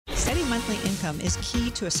Steady monthly income is key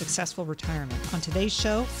to a successful retirement. On today's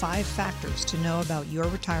show, 5 factors to know about your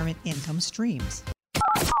retirement income streams.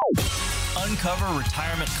 Uncover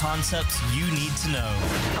retirement concepts you need to know.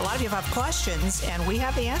 A lot of you have questions, and we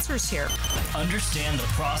have the answers here. Understand the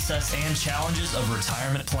process and challenges of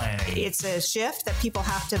retirement planning. It's a shift that people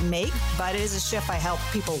have to make, but it is a shift I help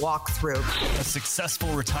people walk through. A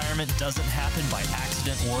successful retirement doesn't happen by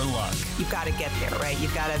accident or luck. You've got to get there, right?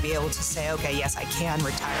 You've got to be able to say, okay, yes, I can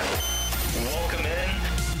retire. Welcome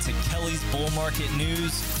in to Kelly's Bull Market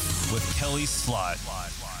News with Kelly Slot.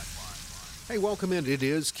 Hey, welcome in. It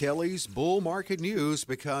is Kelly's Bull Market News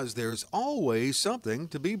because there's always something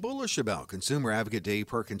to be bullish about. Consumer advocate Dave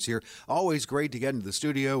Perkins here. Always great to get into the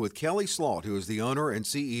studio with Kelly Slot, who is the owner and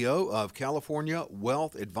CEO of California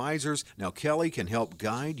Wealth Advisors. Now, Kelly can help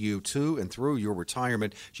guide you to and through your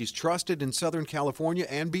retirement. She's trusted in Southern California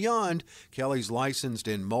and beyond. Kelly's licensed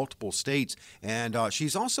in multiple states, and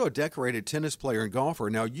she's also a decorated tennis player and golfer.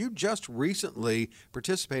 Now, you just recently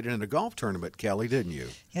participated in a golf tournament, Kelly, didn't you?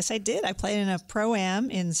 Yes, I did. I played in a Pro-Am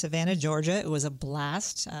in Savannah, Georgia. It was a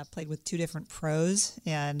blast. Played with 2 different pros,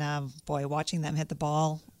 and boy, watching them hit the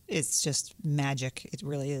ball, it's just magic. It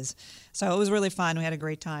really is. So it was really fun. We had a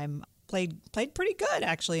great time. Played pretty good,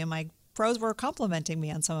 actually, and my pros were complimenting me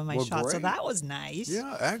on some of my shots, great. So that was nice.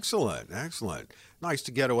 Yeah, excellent. Nice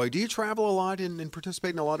to get away. Do you travel a lot and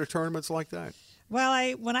participate in a lot of tournaments like that?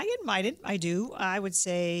 Well, when I get invited, I do. I would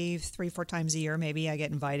say 3-4 times a year, maybe I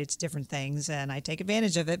get invited to different things, and I take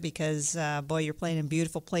advantage of it because, boy, you're playing in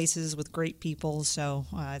beautiful places with great people. So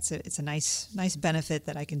it's a nice benefit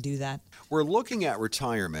that I can do that. We're looking at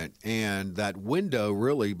retirement and that window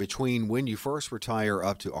really between when you first retire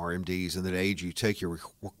up to RMDs and the age you take your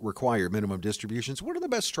required minimum distributions. What are the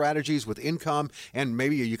best strategies with income and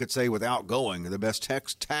maybe you could say with outgoing, the best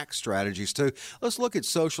tax strategies too? Let's look at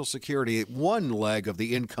Social Security. One leg of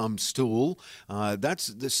the income stool.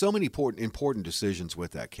 There's so many important decisions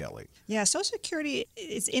with that, Kelly. Yeah, Social Security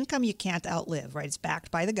is income you can't outlive, right? It's backed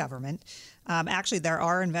by the government. Actually, there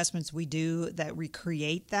are investments we do that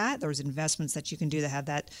recreate that. There's investments that you can do that have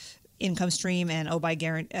that income stream and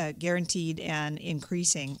guaranteed and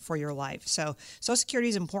increasing for your life. So Social Security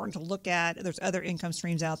is important to look at. There's other income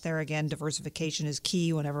streams out there. Again, diversification is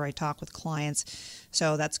key whenever I talk with clients.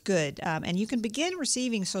 So that's good. And you can begin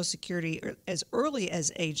receiving Social Security as early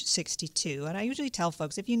as age 62. And I usually tell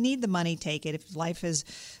folks, if you need the money, take it. If life has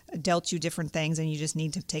dealt you different things and you just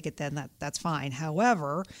need to take it, then that's fine.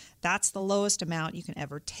 However, that's the lowest amount you can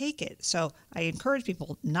ever take it. So I encourage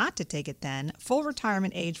people not to take it then. Full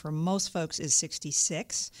retirement age for most folks is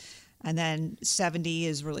 66. And then 70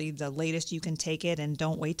 is really the latest you can take it. And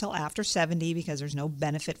don't wait till after 70 because there's no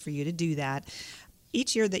benefit for you to do that.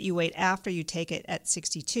 Each year that you wait after you take it at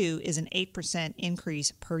 62 is an 8%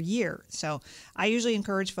 increase per year. So I usually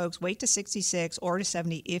encourage folks, wait to 66 or to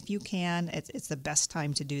 70 if you can. It's the best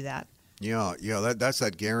time to do that. Yeah, that's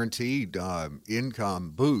that guaranteed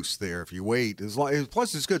income boost there if you wait.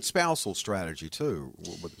 Plus, it's good spousal strategy, too,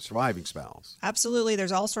 with the surviving spouse. Absolutely.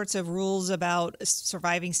 There's all sorts of rules about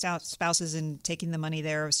surviving spouses and taking the money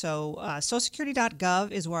there. So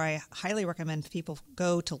socialsecurity.gov is where I highly recommend people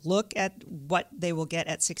go to look at what they will get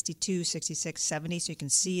at 62, 66, 70. So you can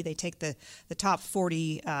see they take the top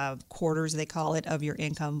 40 quarters, they call it, of your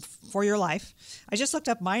income for your life. I just looked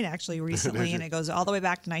up mine, actually, recently, and it goes all the way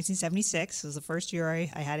back to 1976. This was the first year I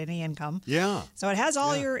had any income. Yeah. So it has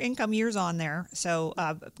all your income years on there. So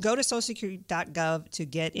go to socialsecurity.gov to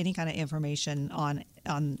get any kind of information on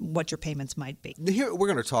what your payments might be. Here, we're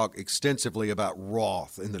going to talk extensively about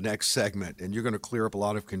Roth in the next segment, and you're going to clear up a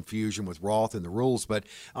lot of confusion with Roth and the rules. But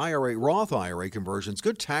Roth IRA conversions,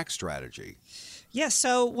 good tax strategy. Yes.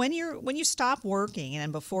 So when you stop working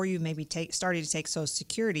and before you maybe started to take Social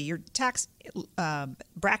Security, your tax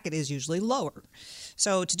bracket is usually lower.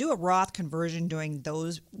 So to do a Roth conversion during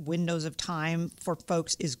those windows of time for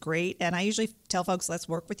folks is great. And I usually tell folks, let's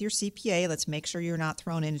work with your CPA. Let's make sure you're not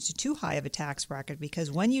thrown into too high of a tax bracket,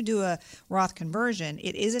 because when you do a Roth conversion,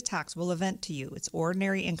 it is a taxable event to you. It's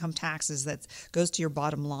ordinary income taxes that goes to your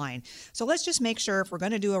bottom line. So let's just make sure if we're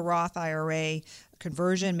going to do a Roth IRA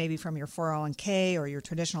conversion, maybe from your 401k or your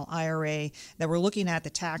traditional IRA, that we're looking at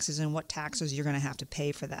the taxes and what taxes you're going to have to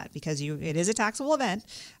pay for that, because it is a taxable event,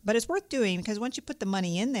 but it's worth doing because once you put the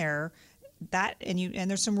money in there, that, and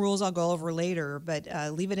there's some rules I'll go over later, but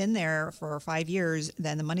leave it in there for 5 years,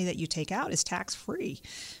 then the money that you take out is tax-free.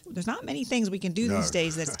 There's not many things we can do these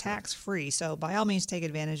days that's tax-free, so by all means take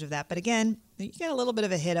advantage of that. But again, you get a little bit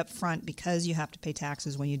of a hit up front because you have to pay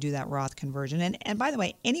taxes when you do that Roth conversion. And by the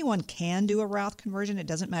way, anyone can do a Roth conversion. It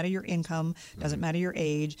doesn't matter your income, doesn't matter your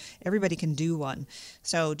age. Everybody can do one.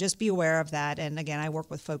 So just be aware of that. And again, I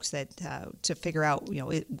work with folks that to figure out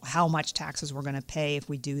how much taxes we're going to pay if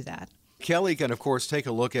we do that. Kelly can, of course, take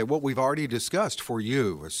a look at what we've already discussed for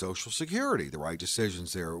you with Social Security, the right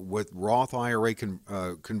decisions there, with Roth IRA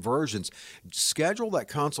conversions. Schedule that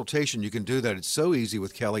consultation. You can do that. It's so easy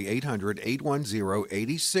with Kelly,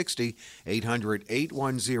 800-810-8060,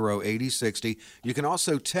 800-810-8060. You can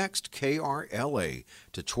also text KRLA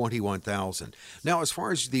to 21,000. Now, as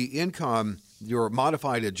far as the income, your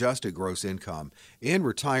modified adjusted gross income in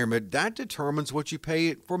retirement, that determines what you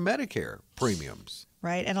pay for Medicare premiums.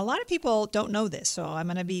 Right. And a lot of people don't know this, so I'm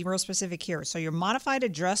going to be real specific here. So your modified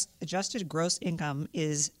adjusted gross income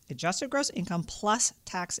is adjusted gross income plus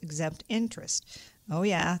tax-exempt interest. Oh,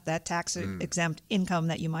 yeah, that tax-exempt income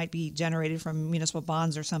that you might be generated from municipal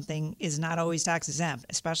bonds or something is not always tax-exempt,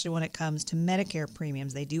 especially when it comes to Medicare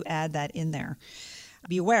premiums. They do add that in there.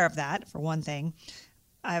 Be aware of that, for one thing.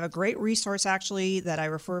 I have a great resource, actually, that I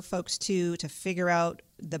refer folks to figure out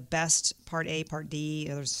the best Part A, Part D.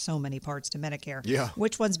 There's so many parts to Medicare. Yeah.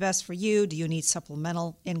 Which one's best for you? Do you need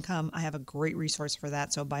supplemental income? I have a great resource for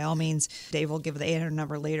that. So by all means, Dave will give the 800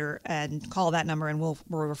 number later and call that number, and we'll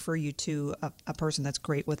refer you to a person that's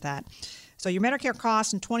great with that. So your Medicare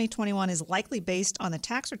cost in 2021 is likely based on the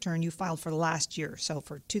tax return you filed for the last year. So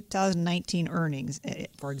for 2019 earnings,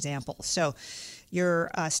 for example. So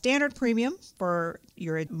your standard premium for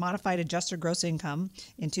your modified adjusted gross income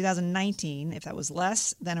in 2019, if that was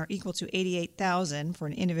less than or equal to $88,000 for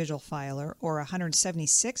an individual filer or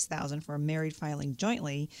 $176,000 for a married filing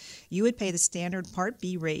jointly, you would pay the standard Part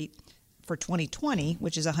B rate for 2020,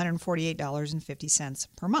 which is $148.50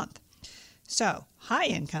 per month. So high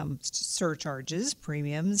income surcharges,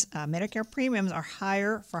 premiums, Medicare premiums are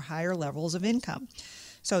higher for higher levels of income.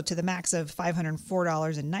 So to the max of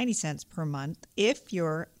 $504.90 per month if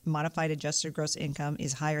your modified adjusted gross income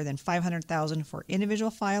is higher than $500,000 for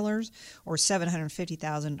individual filers or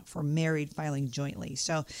 $750,000 for married filing jointly.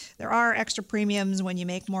 So there are extra premiums when you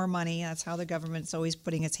make more money. That's how the government's always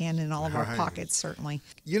putting its hand in all of our pockets, certainly.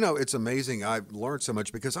 It's amazing. I've learned so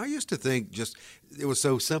much because I used to think it was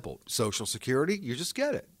so simple. Social Security, you just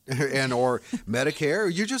get it. or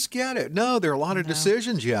Medicare, you just get it. No, there are a lot of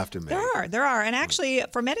decisions you have to make. There are. And actually,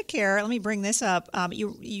 for Medicare, let me bring this up.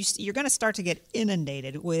 You're going to start to get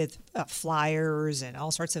inundated with flyers and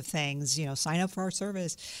all sorts of things. Sign up for our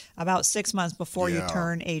service about 6 months before you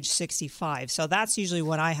turn age 65. So that's usually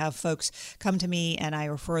when I have folks come to me and I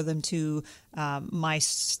refer them to my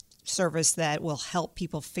service that will help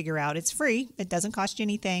people figure out. It's free. It doesn't cost you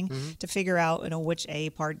anything to figure out, which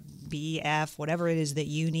A, Part B, F, whatever it is that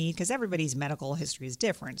you need, because everybody's medical history is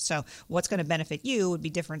different. So what's going to benefit you would be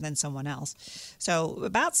different than someone else. So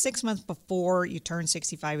about 6 months before you turn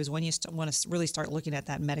 65 is when you want to really start looking at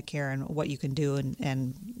that Medicare and what you can do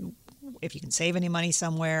and if you can save any money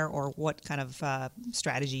somewhere or what kind of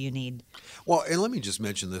strategy you need. Well, and let me just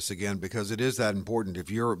mention this again because it is that important.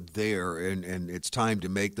 If you're there and it's time to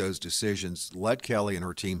make those decisions, let Kelly and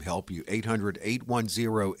her team help you.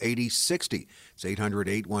 800-810-8060. It's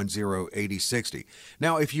 800-810-8060.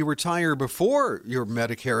 Now, if you retire before you're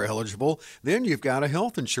Medicare eligible, then you've got a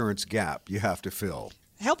health insurance gap you have to fill.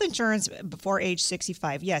 Health insurance before age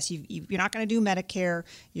 65, yes, you're not going to do Medicare.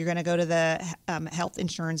 You're going to go to the health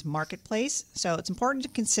insurance marketplace. So it's important to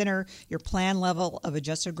consider your plan level of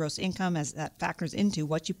adjusted gross income as that factors into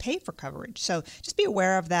what you pay for coverage. So just be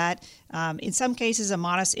aware of that. In some cases, a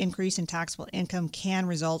modest increase in taxable income can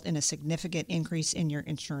result in a significant increase in your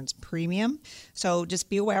insurance premium. So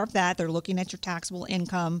just be aware of that. They're looking at your taxable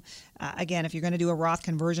income. Again, if you're going to do a Roth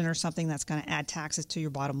conversion or something, that's going to add taxes to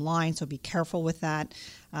your bottom line, so be careful with that.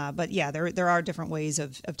 But yeah, there are different ways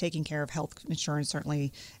of taking care of health insurance,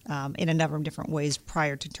 certainly in a number of different ways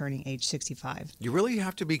prior to turning age 65. You really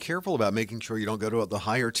have to be careful about making sure you don't go to the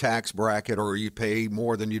higher tax bracket or you pay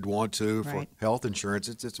more than you'd want to for health insurance.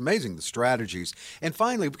 It's amazing, the strategies. And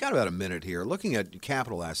finally, we've got about a minute here. Looking at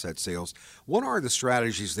capital asset sales, what are the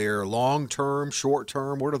strategies there? Long-term,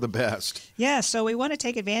 short-term, what are the best? Yeah, so we want to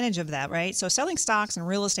take advantage of that, right? So selling stocks and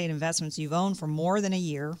real estate investments you've owned for more than a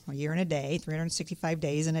year and a day, 365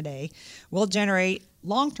 days in a day, will generate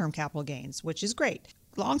long-term capital gains, which is great.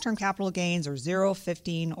 long-term capital gains are 0,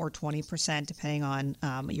 15, or 20%, depending on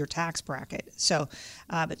your tax bracket. So,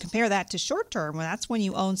 but compare that to short-term. Well, that's when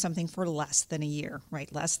you own something for less than a year,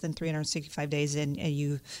 right? Less than 365 days in, and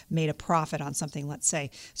you made a profit on something, let's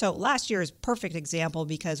say. So last year is a perfect example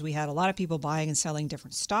because we had a lot of people buying and selling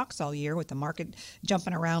different stocks all year with the market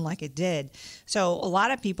jumping around like it did. So a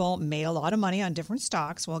lot of people made a lot of money on different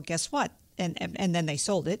stocks. Well, guess what? And then they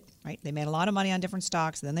sold it, right? They made a lot of money on different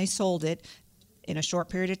stocks, then they sold it in a short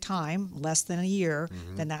period of time, less than a year.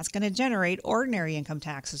 Then that's going to generate ordinary income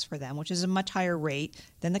taxes for them, which is a much higher rate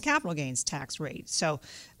than the capital gains tax rate. So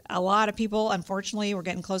a lot of people, unfortunately, we're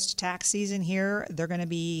getting close to tax season here. They're going to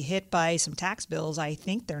be hit by some tax bills I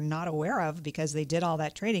think they're not aware of because they did all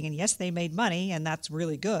that trading. And yes, they made money, and that's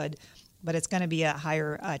really good. But it's going to be a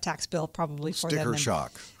higher tax bill probably for them. Sticker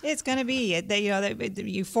shock. It's going to be the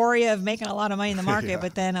euphoria of making a lot of money in the market,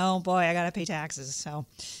 but then, oh boy, I got to pay taxes. So,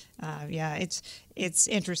 it's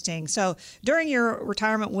interesting. So during your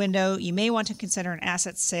retirement window, you may want to consider an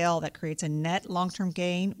asset sale that creates a net long-term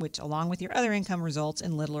gain, which along with your other income results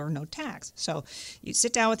in little or no tax. So you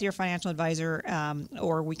sit down with your financial advisor,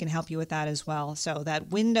 or we can help you with that as well. So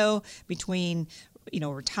that window between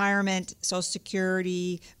retirement, Social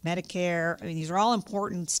Security, Medicare. I mean, these are all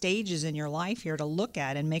important stages in your life here to look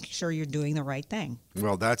at and make sure you're doing the right thing.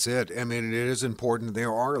 Well, that's it. I mean, it is important.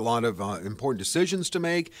 There are a lot of important decisions to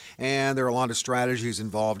make, and there are a lot of strategies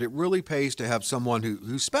involved. It really pays to have someone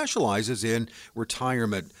who specializes in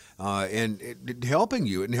retirement and helping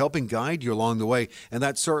you and helping guide you along the way. And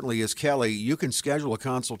that certainly is Kelly. You can schedule a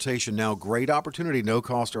consultation now. Great opportunity, no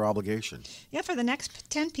cost or obligation. Yeah, for the next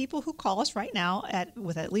 10 people who call us right now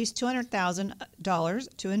with at least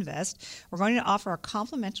 $200,000 to invest, we're going to offer a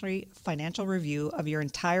complimentary financial review of your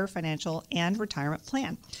entire financial and retirement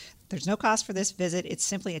plan. There's no cost for this visit. It's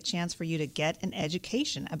simply a chance for you to get an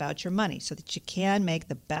education about your money so that you can make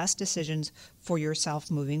the best decisions for yourself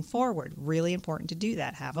moving forward. Really important to do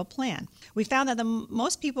that. Have a plan. We found that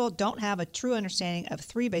most people don't have a true understanding of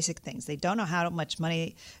three basic things. They don't know how much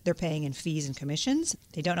money they're paying in fees and commissions.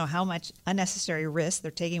 They don't know how much unnecessary risk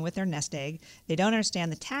they're taking with their nest egg. They don't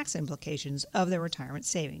understand the tax implications of their retirement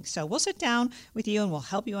savings. So we'll sit down with you and we'll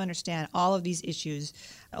help you understand all of these issues.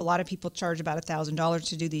 A lot of people charge about $1,000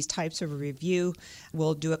 to do these types of a review.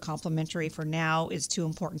 We'll do a complimentary for now. It's too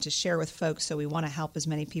important to share with folks, so we want to help as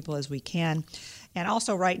many people as we can. And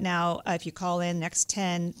also right now, if you call in next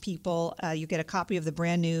 10 people, you get a copy of the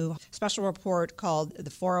brand new special report called the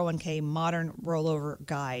 401k Modern Rollover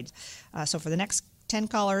Guide. So for the next 10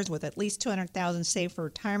 callers with at least $200,000 saved for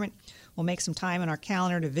retirement, we'll make some time on our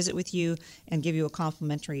calendar to visit with you and give you a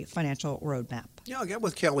complimentary financial roadmap. Yeah, I'll get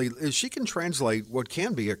with Kelly. She can translate what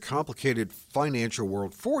can be a complicated financial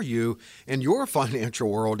world for you, and your financial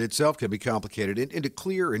world itself can be complicated into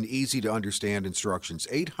clear and easy to understand instructions.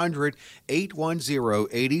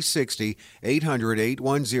 800-810-8060,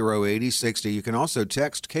 800-810-8060. You can also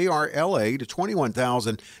text KRLA to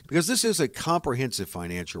 21,000 because this is a comprehensive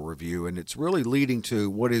financial review, and it's really leading to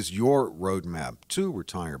what is your roadmap to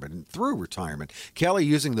retirement and through retirement. Kelly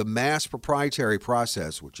using the MASS proprietary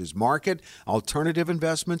process, which is market, alternative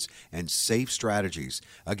investments, and safe strategies.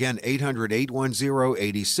 Again,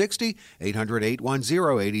 800-810-8060,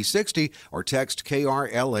 800-810-8060, or text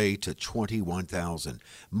KRLA to 21,000.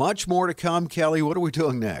 Much more to come, Kelly. What are we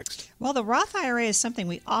doing next? Well, the Roth IRA is something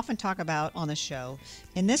we often talk about on the show.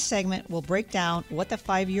 In this segment, we'll break down what the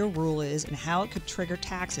 5-year rule is and how it could trigger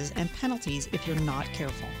taxes and penalties if you're not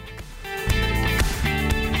careful.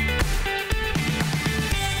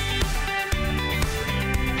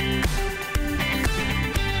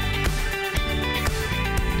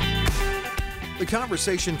 The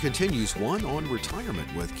conversation continues, one on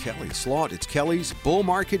retirement with Kelly Slaught. It's Kelly's Bull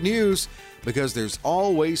Market News, because there's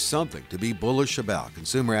always something to be bullish about.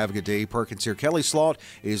 Consumer Advocate Dave Perkins here. Kelly Slaught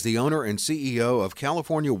is the owner and CEO of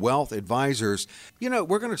California Wealth Advisors. You know,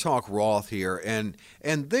 we're going to talk Roth here, and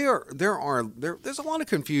there's a lot of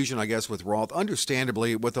confusion, I guess, with Roth,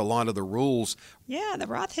 understandably, with a lot of the rules. Yeah, the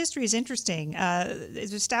Roth history is interesting. It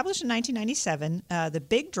was established in 1997. The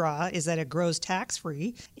big draw is that it grows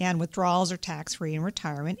tax-free, and withdrawals are tax-free in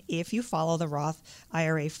retirement if you follow the Roth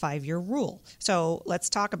IRA 5-year rule. So let's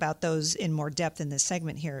talk about those in more depth in this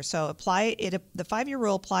segment here. So the 5-year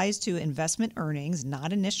rule applies to investment earnings,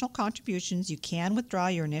 not initial contributions. You can withdraw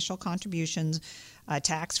your initial contributions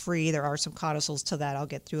tax-free. There are some codicils to that I'll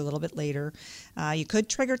get through a little bit later. You could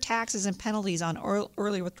trigger taxes and penalties on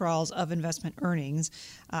early withdrawals of investment earnings.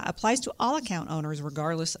 Applies to all account owners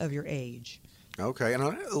regardless of your age. Okay, and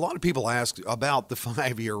a lot of people ask about the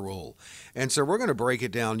 5-year rule. And so we're going to break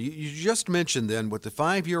it down. You just mentioned then with the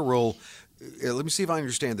 5-year rule, let me see if I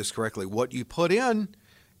understand this correctly. What you put in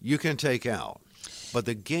you can take out, but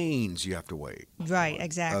the gains you have to wait. Right,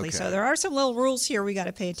 exactly. Okay. So there are some little rules here we got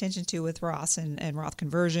to pay attention to with Roths and Roth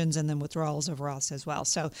conversions and then withdrawals of Roths as well.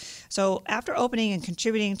 So after opening and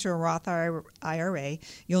contributing to a Roth IRA,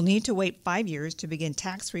 you'll need to wait 5 years to begin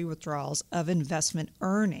tax-free withdrawals of investment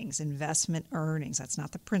earnings. Investment earnings, that's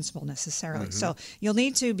not the principal necessarily. So you'll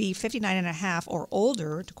need to be 59 and a half or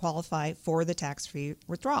older to qualify for the tax-free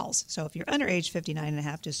withdrawals. So if you're under age 59 and a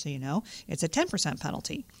half, just so you know, it's a 10%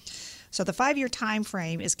 penalty. So the 5-year time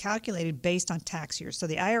frame is calculated based on tax years. So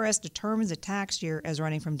the IRS determines a tax year as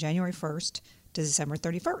running from January 1st to December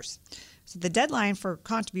 31st. So the deadline for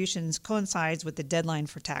contributions coincides with the deadline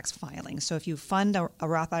for tax filing. So if you fund a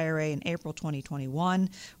Roth IRA in April 2021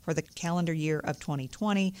 for the calendar year of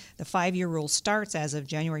 2020, the 5-year rule starts as of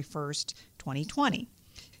January 1st, 2020.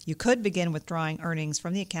 You could begin withdrawing earnings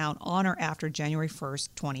from the account on or after January 1st,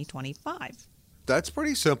 2025. That's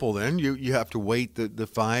pretty simple then. You have to wait the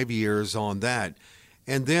 5 years on that.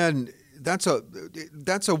 And then that's a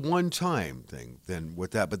one-time thing then with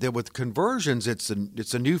that. But then with conversions, it's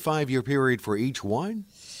a new 5-year period for each one?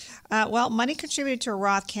 Well, money contributed to a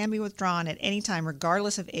Roth can be withdrawn at any time,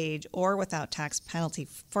 regardless of age or without tax penalty.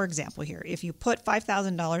 For example, here, if you put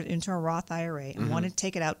 $5,000 into a Roth IRA and want to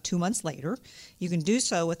take it out 2 months later, you can do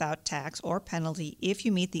so without tax or penalty if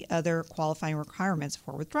you meet the other qualifying requirements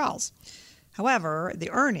for withdrawals. However, the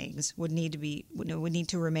earnings would need to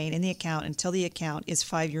remain in the account until the account is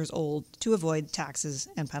 5 years old to avoid taxes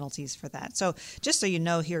and penalties for that. So just so you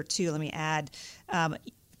know here too, let me add,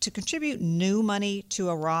 to contribute new money to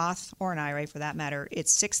a Roth or an IRA for that matter,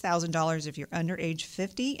 it's $6,000 if you're under age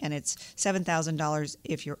 50 and it's $7,000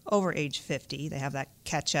 if you're over age 50. They have that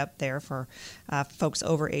catch up there for folks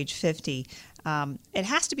over age 50. It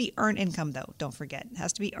has to be earned income though, don't forget. It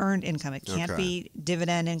has to be earned income. It can't be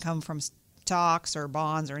dividend income from stocks or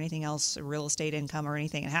bonds or anything else, real estate income or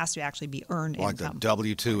anything. It has to actually be earned income. Like the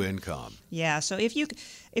W-2 income. Yeah. So if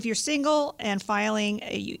you're single and filing,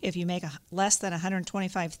 if you make less than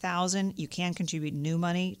 $125,000, you can contribute new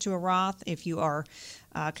money to a Roth. If you are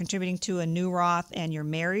contributing to a new Roth and you're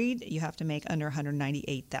married, you have to make under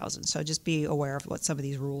 $198,000. So just be aware of what some of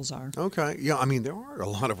these rules are. Okay. Yeah, I mean, there are a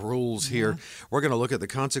lot of rules here. We're going to look at the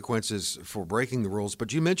consequences for breaking the rules.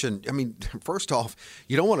 But you mentioned, I mean, first off,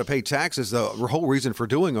 you don't want to pay taxes. The whole reason for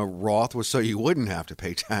doing a Roth was so you wouldn't have to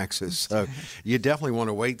pay taxes. So you definitely want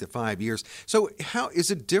to wait the 5 years. So how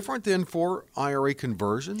is it different than for IRA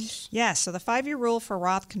conversions? Yes. So the 5-year rule for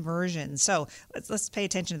Roth conversions. So let's pay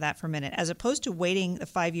attention to that for a minute. As opposed to waiting the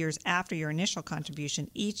 5 years after your initial contribution,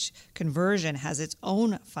 each conversion has its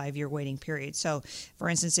own 5-year waiting period. So, for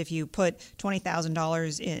instance, if you put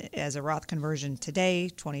 $20,000 as a Roth conversion today,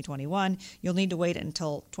 2021, you'll need to wait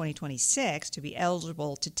until 2026 to be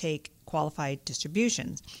eligible to take qualified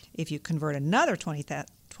distributions. If you convert another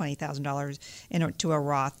 $20,000 into a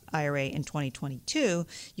Roth IRA in 2022,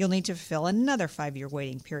 you'll need to fulfill another 5-year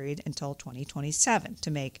waiting period until 2027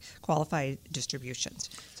 to make qualified distributions.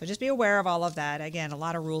 So just be aware of all of that. Again, a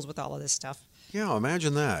lot of rules with all of this stuff. Yeah,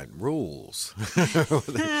 imagine that. Rules.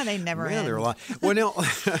 They never end. They're a lot. Well, now,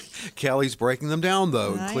 Kelly's breaking them down,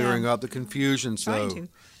 though, clearing up the confusion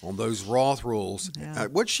on those Roth rules. Yeah.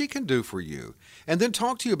 What she can do for you. And then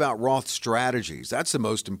talk to you about Roth strategies. That's the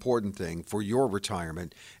most important thing for your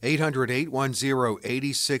retirement.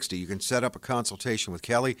 800-810-8060. You can set up a consultation with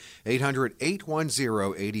Kelly.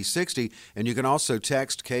 800-810-8060. And you can also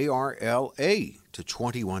text KRLA to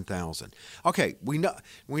 21,000. Okay, we know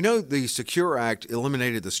the Secure Act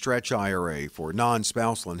eliminated the stretch IRA for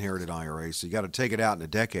non-spousal inherited IRAs, so you got to take it out in a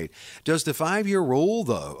decade. Does the 5-year rule,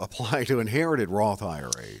 though, apply to inherited Roth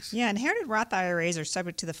IRAs? Yeah, inherited Roth IRAs are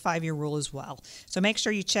subject to the 5-year rule as well. So make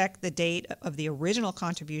sure you check the date of the original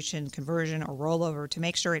contribution, conversion, or rollover to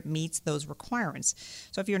make sure it meets those requirements.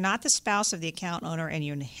 So if you're not the spouse of the account owner and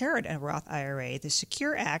you inherit a Roth IRA, the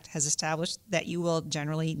Secure Act has established that you will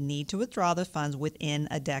generally need to withdraw the funds within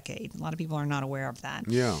a decade. A lot of people are not aware of that.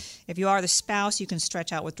 Yeah. If you are the spouse, you can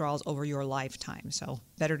stretch out withdrawals over your lifetime. So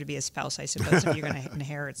better to be a spouse, I suppose, if you're going to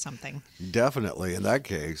inherit something. Definitely, in that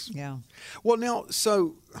case. Yeah. Well, now,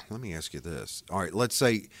 so let me ask you this. All right, let's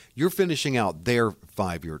say you're finishing out their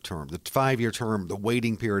 5-year term, the 5-year term, the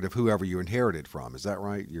waiting period of whoever you inherited from. Is that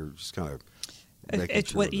right? You're just kind of...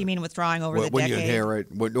 It's what you mean withdrawing over the when decade? you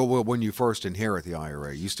inherit, when you first inherit the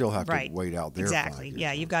IRA, you still have to wait out there. Exactly. 5 years.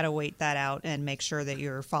 Yeah, you've got to wait that out and make sure that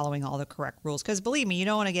you're following all the correct rules. Because believe me, you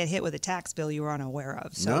don't want to get hit with a tax bill you were unaware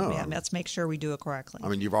of. So No. yeah, let's make sure we do it correctly. I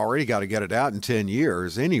mean, you've already got to get it out in 10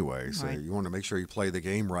 years anyway, so Right. you want to make sure you play the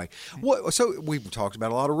game right. So we've talked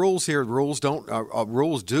about a lot of rules here. Rules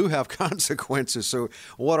do have consequences. So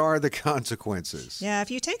what are the consequences? Yeah,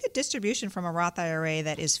 if you take a distribution from a Roth IRA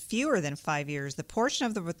that is fewer than 5 years, the portion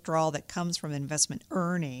of the withdrawal that comes from investment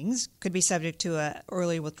earnings could be subject to an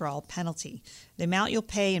early withdrawal penalty. The amount you'll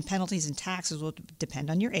pay in penalties and taxes will depend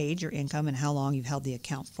on your age, your income, and how long you've held the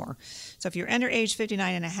account for. So if you're under age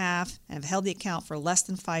 59 and a half and have held the account for less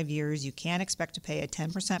than 5 years, you can expect to pay a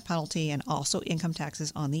 10% penalty and also income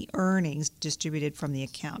taxes on the earnings distributed from the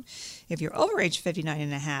account. If you're over age 59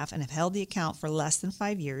 and a half and have held the account for less than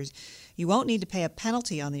 5 years, you won't need to pay a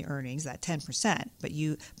penalty on the earnings, that 10%, but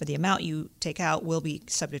the amount you take out will be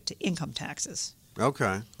subject to income taxes.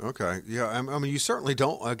 Okay. Yeah, I mean, you certainly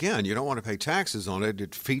don't, again, you don't want to pay taxes on it.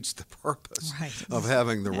 It defeats the purpose of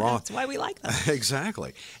having the Roth. That's why we like them.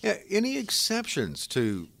 Exactly. Any exceptions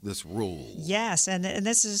to this rule? Yes, and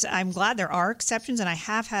this is, I'm glad there are exceptions, and I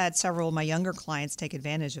have had several of my younger clients take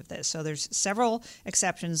advantage of this. So there's several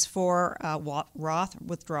exceptions for Roth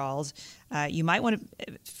withdrawals. You might want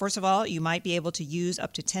to, first of all, you might be able to use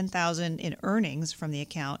up to $10,000 in earnings from the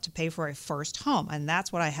account to pay for a first home, and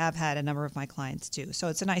that's what I have had a number of my clients do. So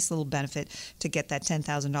it's a nice little benefit to get that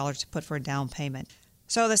 $10,000 to put for a down payment.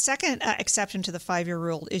 So the second exception to the 5-year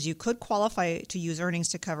rule is you could qualify to use earnings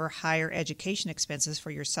to cover higher education expenses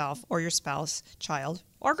for yourself or your spouse, child,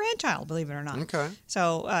 or grandchild, believe it or not. Okay.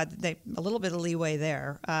 So a little bit of leeway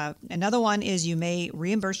there. Another one is you may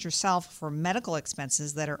reimburse yourself for medical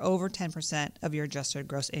expenses that are over 10% of your adjusted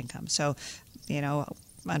gross income. So,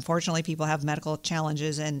 unfortunately, people have medical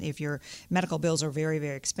challenges, and if your medical bills are very,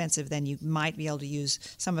 very expensive, then you might be able to use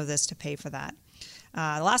some of this to pay for that.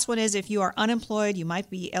 The last one is if you are unemployed, you might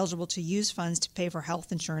be eligible to use funds to pay for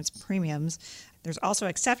health insurance premiums. There's also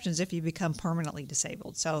exceptions if you become permanently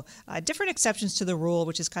disabled. So different exceptions to the rule,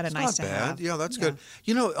 which is kind of nice to have. Not bad. Yeah, that's good.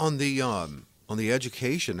 On the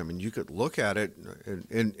education, I mean, you could look at it,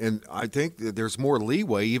 and I think that there's more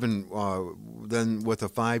leeway even than with a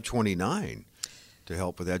 529 to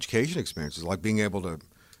help with education expenses, like being able to,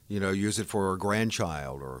 use it for a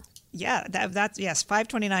grandchild or. Yeah, that's yes.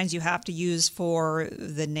 529s you have to use for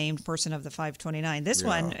the named person of the 529. This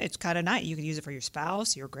one, it's kind of nice. You can use it for your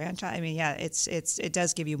spouse, your grandchild. I mean, yeah, it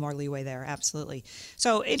does give you more leeway there. Absolutely.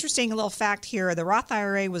 So interesting little fact here: the Roth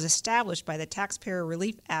IRA was established by the Taxpayer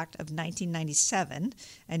Relief Act of 1997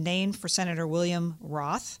 and named for Senator William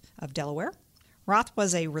Roth of Delaware. Roth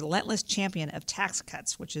was a relentless champion of tax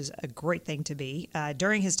cuts, which is a great thing to be,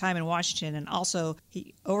 during his time in Washington, and also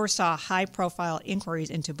he oversaw high-profile inquiries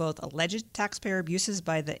into both alleged taxpayer abuses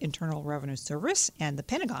by the Internal Revenue Service and the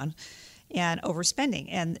Pentagon and overspending.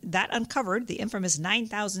 And that uncovered the infamous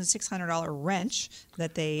 $9,600 wrench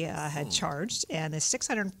that they had charged and the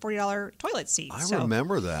 $640 toilet seat. I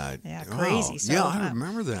remember that. Yeah, crazy. Wow. So, yeah, I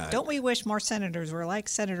remember that. Don't we wish more senators were like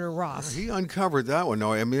Senator Roth? He uncovered that one.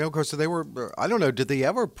 No, I mean, of course, they were, I don't know, did they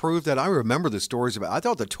ever prove that? I remember the stories about, I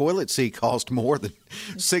thought the toilet seat cost more than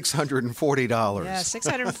 $640. Yeah,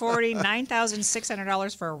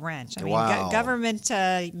 $9,600 for a wrench. I mean, wow. Government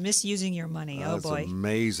misusing your money. That's boy.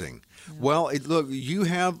 Amazing. Yeah. Well, look,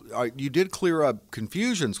 you did clear up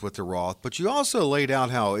confusions with the Roth, but you also laid out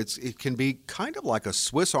how it can be kind of like a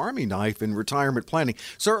Swiss Army knife in retirement planning.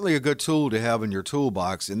 Certainly a good tool to have in your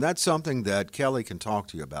toolbox, and that's something that Kelly can talk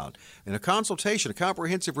to you about in a consultation, a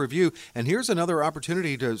comprehensive review. And here's another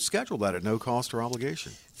opportunity to schedule that at no cost or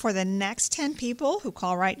obligation. For the next 10 people who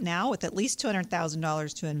call right now with at least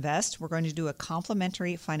 $200,000 to invest, we're going to do a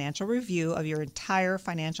complimentary financial review of your entire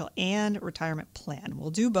financial and retirement plan. We'll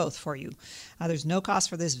do both for you. There's no cost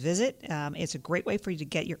for this visit. It's a great way for you to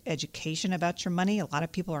get your education about your money. A lot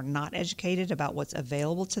of people are not educated about what's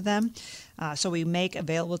available to them. So we make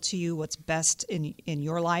available to you what's best in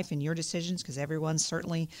your life and your decisions, because everyone's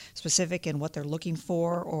certainly specific in what they're looking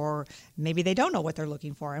for, or maybe they don't know what they're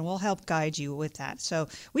looking for, and we'll help guide you with that. So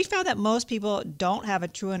we found that most people don't have a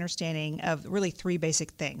true understanding of really three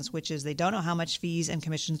basic things, which is they don't know how much fees and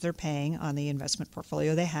commissions they're paying on the investment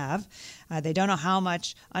portfolio they have. They don't know how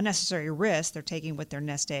much unnecessary risk they're taking with their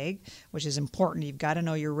nest egg, which is important. You've got to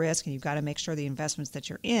know your risk, and you've got to make sure the investments that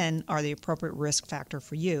you're in are the appropriate risk factor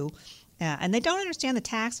for you. and they don't understand the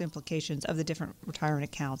tax implications of the different retirement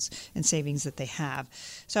accounts and savings that they have.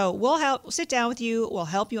 So we'll sit down with you. We'll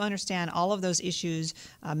help you understand all of those issues.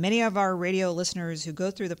 Many of our radio listeners who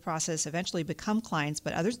go through the process eventually become clients,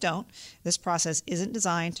 but others don't. This process isn't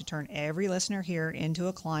designed to turn every listener here into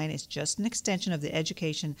a client. It's just an extension of the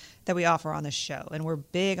education that we offer on this show, and we're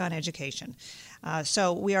big on education.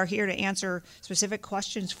 So we are here to answer specific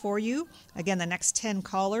questions for you. Again, the next 10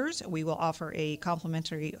 callers, we will offer a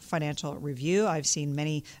complimentary financial review. I've seen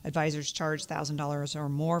many advisors charge $1,000 or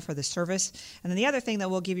more for the service. And then the other thing that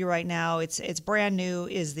we'll give you right now, it's brand new,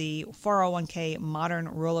 is the 401k Modern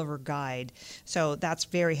Rollover Guide. So that's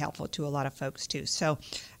very helpful to a lot of folks too. So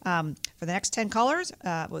for the next 10 callers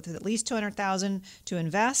with at least $200,000 to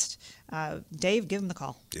invest, Dave, give them the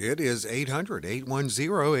call. It is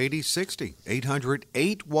 800-810-8060.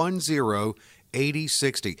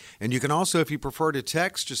 800-810-8060. And you can also, if you prefer to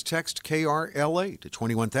text, just text KRLA to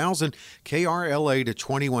 21,000, KRLA to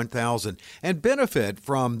 21,000, and benefit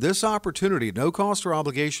from this opportunity, no cost or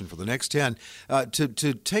obligation for the next 10,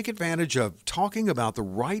 to take advantage of talking about the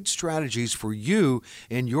right strategies for you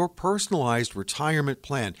in your personalized retirement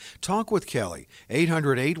plan. Talk with Kelly,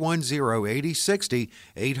 800-810-8060,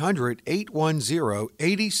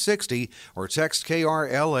 800-810-8060, or text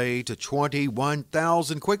KRLA to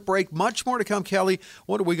 21,000. Quick break, much more to come. Kelly,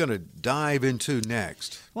 what are we going to dive into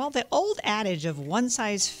next? Well, the old adage of one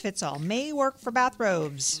size fits all may work for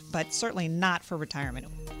bathrobes, but certainly not for retirement.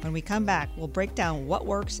 When we come back, we'll break down what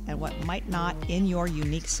works and what might not in your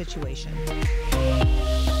unique situation.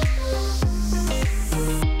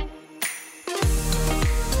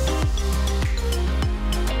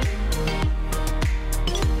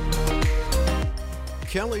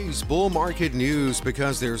 Kelly's Bull Market News,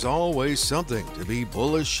 because there's always something to be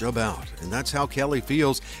bullish about. And that's how Kelly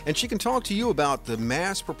feels. And she can talk to you about the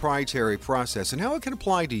mass proprietary process and how it can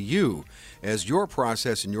apply to you as your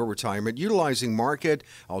process in your retirement, utilizing market,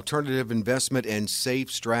 alternative investment, and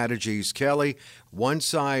safe strategies. Kelly, one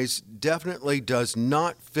size definitely does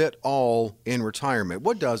not fit all in retirement.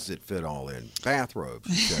 What does it fit all in? Bathrobes,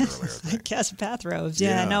 you said earlier. I guess bathrobes.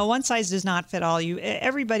 Yeah, no, one size does not fit all.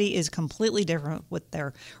 Everybody is completely different with their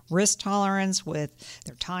risk tolerance, with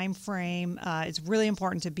their time frame. It's really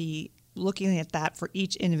important to be looking at that for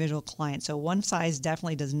each individual client. So one size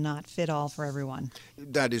definitely does not fit all for everyone.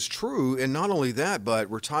 That is true. And not only that,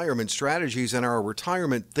 but retirement strategies and our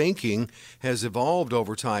retirement thinking has evolved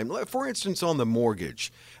over time. For instance, on the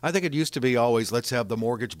mortgage, I think it used to be always, let's have the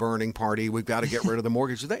mortgage burning party. We've got to get rid of the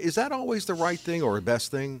mortgage. Is that always the right thing or the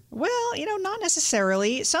best thing? Well, not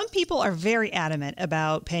necessarily. Some people are very adamant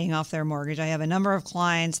about paying off their mortgage. I have a number of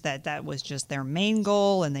clients that was just their main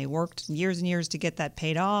goal, and they worked years and years to get that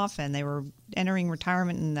paid off, and they were entering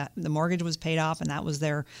retirement and the mortgage was paid off, and that was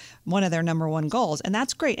one of their number one goals. And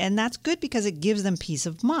that's great. And that's good because it gives them peace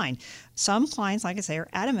of mind. Some clients, like I say, are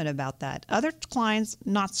adamant about that. Other clients,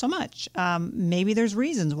 not so much. Maybe there's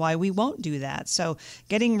reasons why we won't do that. So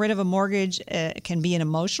getting rid of a mortgage can be an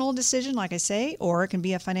emotional decision, like I say, or it can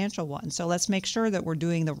be a financial one. So let's make sure that we're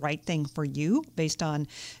doing the right thing for you based on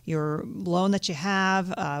your loan that you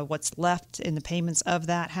have, what's left in the payments of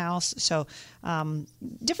that house. So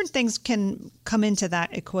different things can come into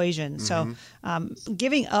that equation. So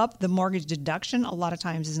giving up the mortgage deduction a lot of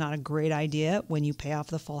times is not a great idea when you pay off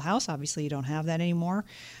the full house. Obviously, you don't have that anymore.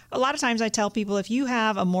 A lot of times I tell people, if you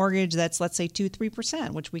have a mortgage that's, let's say,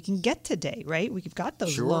 2-3%, which we can get today, right? We've got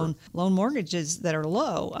those loan mortgages that are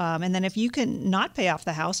low. And then if you can not pay off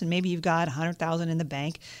the house and maybe you've got $100,000 in the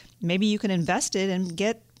bank, maybe you can invest it and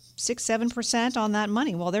get 6-7% on that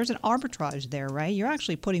money. Well, there's an arbitrage there, right? You're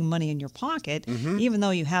actually putting money in your pocket, even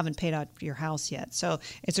though you haven't paid out your house yet. So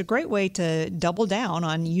it's a great way to double down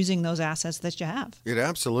on using those assets that you have. It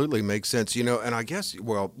absolutely makes sense. And I guess,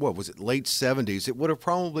 well, what was it, late 70s? It would have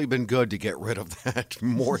probably been good to get rid of that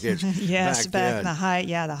mortgage. Yes, back then.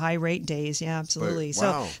 the high rate days. Yeah, absolutely. But,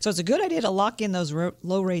 wow. So it's a good idea to lock in those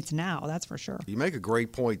low rates now. That's for sure. You make a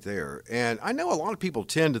great point there. And I know a lot of people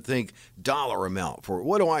tend to think dollar amount for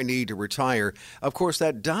what do I need to retire. Of course,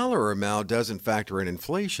 that dollar amount doesn't factor in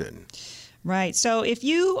inflation. Right. So if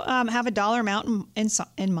you have a dollar amount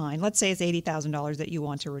in mind, let's say it's $80,000 that you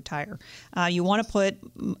want to retire. You want to put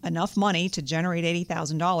enough money to generate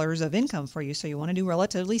 $80,000 of income for you. So you want to do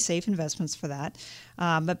relatively safe investments for that.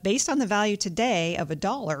 But based on the value today of a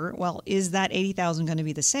dollar, well, is that $80,000 going to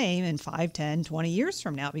be the same in 5, 10, 20 years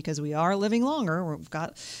from now? Because we are living longer. We've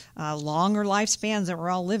got longer lifespans that we're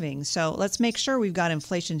all living. So let's make sure we've got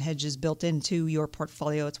inflation hedges built into your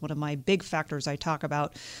portfolio. It's one of my big factors I talk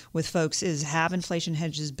about with folks is have inflation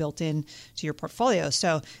hedges built in to your portfolio.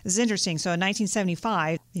 So this is interesting. So in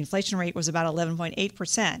 1975, the inflation rate was about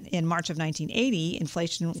 11.8%. In March of 1980,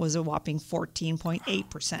 inflation was a whopping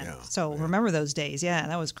 14.8%. Yeah, so remember those days. Yeah,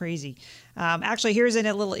 that was crazy. Actually, here's a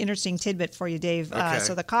little interesting tidbit for you, Dave. Okay.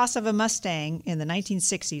 So the cost of a Mustang in the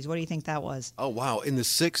 1960s, what do you think that was? Oh, wow. In the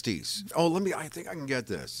 60s. Oh, I think I can get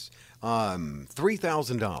this.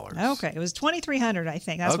 $3,000. Okay, it was $2,300, I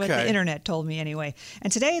think. That's what the internet told me anyway.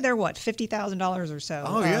 And today they're what, $50,000 or so.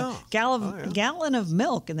 Oh yeah. Gallon of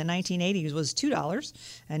milk in the 1980s was $2,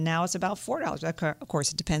 and now it's about $4. Of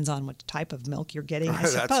course, it depends on what type of milk you're getting. I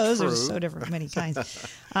suppose there's so different, many kinds.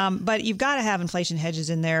 But you've got to have inflation hedges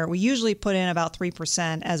in there. We usually put in about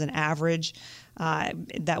 3% as an average.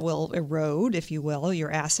 That will erode, if you will,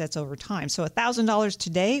 your assets over time. So $1,000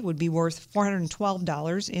 today would be worth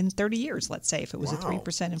 $412 in 30 years, let's say, if it was a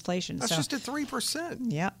 3% inflation. That's just at 3%.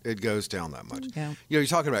 Yeah. It goes down that much. Yeah. You're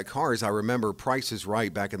talking about cars. I remember Price is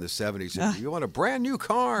Right back in the 70s. You want a brand new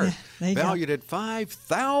car valued at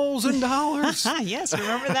 $5,000. Yes,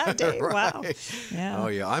 remember that day. Right. Wow. Yeah. Oh,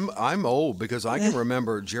 yeah. I'm old because I can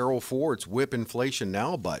remember Gerald Ford's Whip Inflation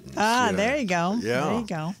Now buttons. There you go. Yeah. There you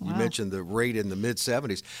go. Wow. You mentioned the rate in the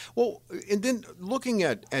mid-70s. Well, and then looking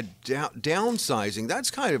at downsizing, that's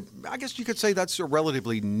kind of, I guess you could say that's a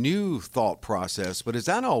relatively new thought process, but is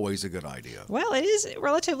that always a good idea? Well, it is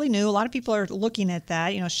relatively new. A lot of people are looking at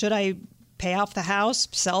that. Should I pay off the house,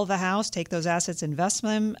 sell the house, take those assets, invest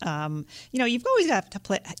them? You always have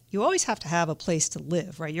to have a place to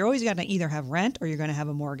live, right? You're always going to either have rent or you're going to have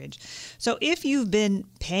a mortgage. So if you've been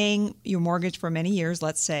paying your mortgage for many years,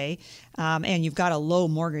 let's say, and you've got a low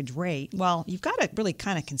mortgage rate, well, you've got to really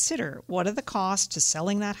kind of consider what are the costs to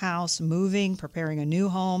selling that house, moving, preparing a new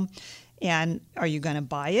home. And are you going to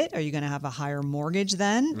buy it? Are you going to have a higher mortgage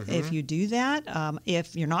then if you do that?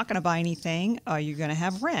 If you're not going to buy anything, are you going to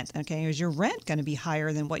have rent? Okay, is your rent going to be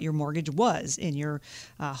higher than what your mortgage was in your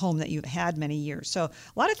home that you've had many years? So a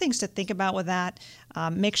lot of things to think about with that.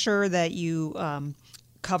 Make sure that you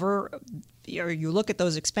cover or you look at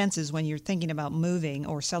those expenses when you're thinking about moving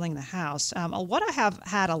or selling the house. What I have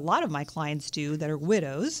had a lot of my clients do that are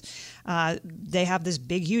widows, they have this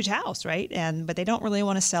big, huge house, right? But they don't really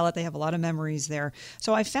want to sell it. They have a lot of memories there.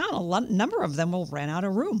 So I found a number of them will rent out a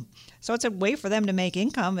room. So it's a way for them to make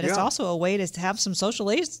income, but it's also a way to have some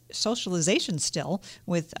socialization still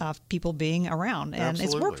with people being around. And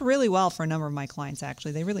It's worked really well for a number of my clients,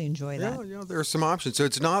 actually. They really enjoy that. Yeah, there are some options. So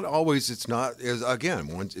it's not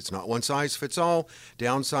one size fits all.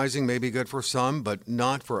 Downsizing may be good for some, but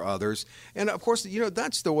not for others. And of course,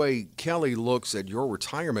 that's the way Kelly looks at your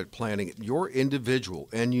retirement planning, your individual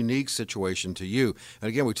and unique situation to you. And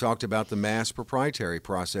again, we talked about the mass proprietary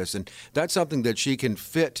process, and that's something that she can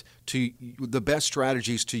fit to the best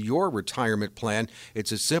strategies to your retirement plan.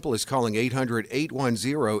 It's as simple as calling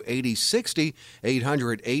 800-810-8060,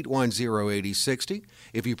 800-810-8060.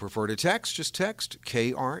 If you prefer to text, just text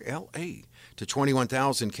KRLA to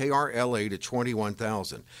 21,000, KRLA to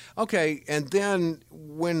 21,000. Okay, and then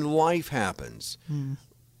when life happens,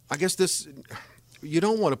 I guess you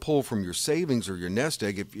don't want to pull from your savings or your nest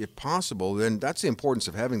egg if possible. Then that's the importance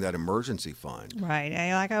of having that emergency fund. Right.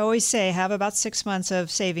 And like I always say, have about 6 months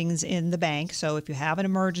of savings in the bank. So if you have an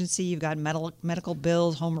emergency, you've got medical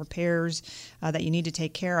bills, home repairs that you need to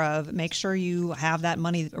take care of, make sure you have that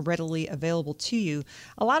money readily available to you.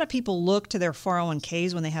 A lot of people look to their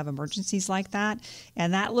 401ks when they have emergencies like that,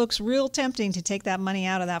 and that looks real tempting to take that money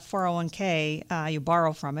out of that 401k. You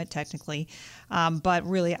borrow from it, technically. But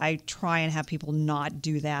really, I try and have people not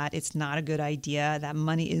do that. It's not a good idea. That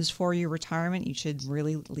money is for your retirement. You should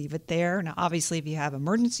really leave it there. Now, obviously, if you have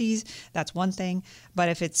emergencies, that's one thing. But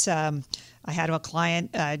if it's, I had a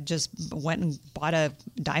client just went and bought a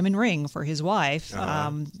diamond ring for his wife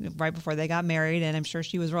right before they got married, and I'm sure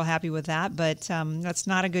she was real happy with that. But that's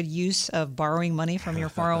not a good use of borrowing money from your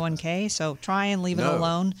 401k. So try and leave it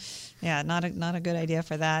alone. Yeah, not a good idea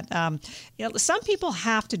for that. Some people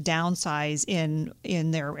have to downsize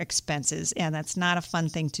in their expenses, and that's not a fun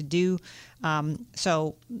thing to do.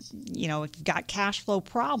 So, if you've got cash flow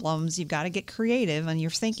problems, you've got to get creative, and you're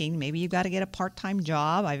thinking maybe you've got to get a part-time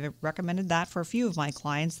job. I've recommended that for a few of my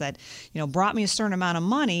clients that, brought me a certain amount of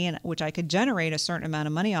money, and which I could generate a certain amount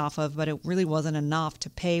of money off of, but it really wasn't enough to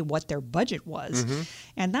pay what their budget was.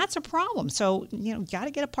 And that's a problem. So, got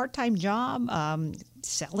to get a part-time job.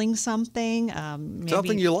 Selling something. Maybe,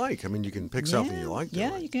 something you like. I mean, you can pick something you like.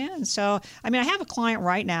 Yeah, you can. So, I have a client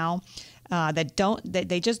right now. that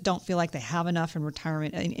they just don't feel like they have enough in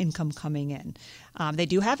retirement income coming in. They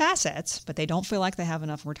do have assets, but they don't feel like they have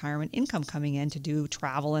enough retirement income coming in to do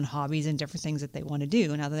travel and hobbies and different things that they want to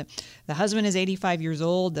do. Now, the husband is 85 years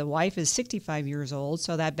old, the wife is 65 years old,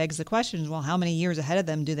 so that begs the question, well, how many years ahead of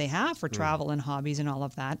them do they have for travel and hobbies and all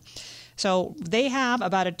of that? So they have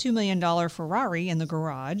about a $2 million Ferrari in the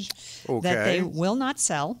garage that they will not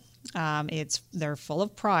sell. They're full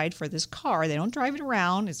of pride for this car. They don't drive it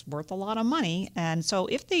around. It's worth a lot of money. And so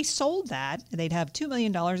if they sold that, they'd have $2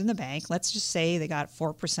 million in the bank. Let's just say they got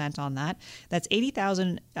 4% on that. That's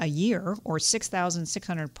 $80,000 a year or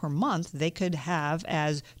 $6,600 per month they could have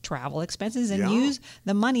as travel expenses and use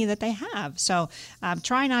the money that they have. So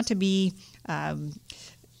try not to be...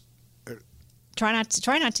 Try not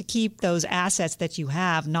to keep those assets that you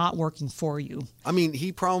have not working for you. I mean,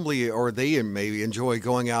 he probably, or they maybe enjoy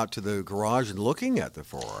going out to the garage and looking at the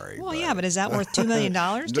Ferrari. Well, yeah, but is that worth $2 million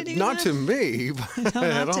to do Not that? to me. No,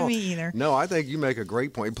 not to me either. No, I think you make a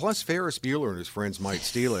great point. Plus, Ferris Bueller and his friends might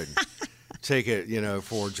steal it. Take it,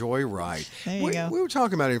 for a joyride. There you go. We were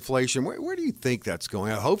talking about inflation. Where do you think that's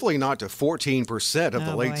going? Hopefully not to 14% of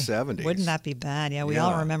the late 70s. Wouldn't that be bad? Yeah, we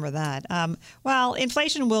all remember that. Well,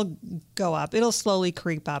 inflation will go up. It'll slowly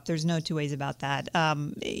creep up. There's no two ways about that.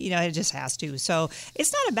 It just has to. So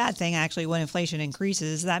it's not a bad thing, actually, when inflation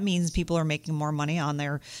increases. That means people are making more money on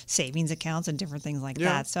their savings accounts and different things like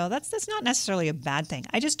that. So that's not necessarily a bad thing.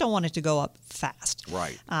 I just don't want it to go up fast.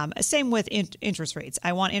 Right. Same with interest rates.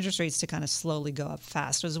 I want interest rates to kind of slowly go up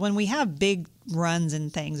fast. Because when we have big runs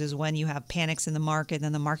and things is when you have panics in the market and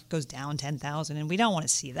then the market goes down 10,000, and we don't want to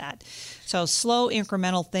see that. So slow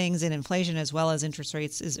incremental things in inflation as well as interest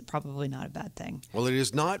rates is probably not a bad thing. Well, it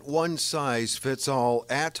is not one size fits all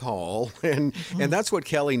at all, and that's what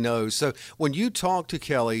Kelly knows. So when you talk to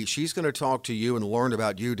Kelly, she's going to talk to you and learn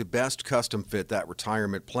about you to best custom fit that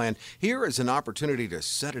retirement plan. Here is an opportunity to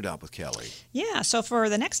set it up with Kelly. Yeah, so for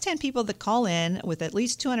the next 10 people that call in with at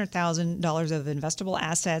least $200,000 of investable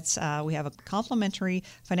assets, we have a complimentary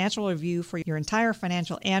financial review for your entire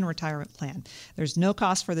financial and retirement plan. There's no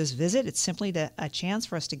cost for this visit. It's simply a chance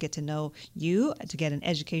for us to get to know you, to get an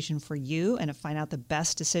education for you, and to find out the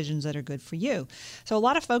best decisions that are good for you. So a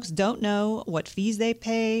lot of folks don't know what fees they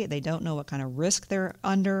pay. They don't know what kind of risk they're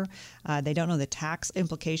under. They don't know the tax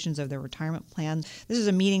implications of their retirement plan. This is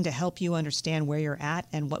a meeting to help you understand where you're at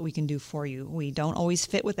and what we can do for you. We don't always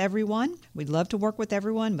fit with everyone. We'd love to work with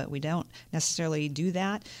everyone, but we don't necessarily do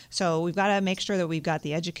that. So we've got to make sure that we've got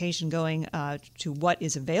the education going to what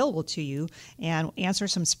is available to you and answer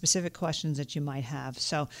some specific questions that you might have.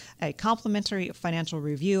 So a complimentary financial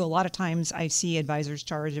review, a lot of times I see advisors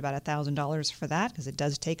charge about $1,000 for that because it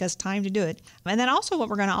does take us time to do it. And then also what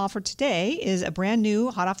we're going to offer today is a brand new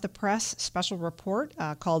hot off the press special report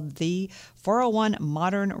called the 401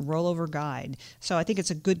 Modern Rollover Guide. So I think it's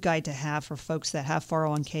a good guide to have for folks that have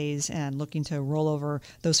 401ks and looking to roll over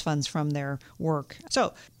those funds from their work.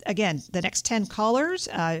 So again, the next 10 callers,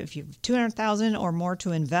 if you have $200,000 or more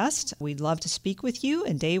to invest, we'd love to speak with you.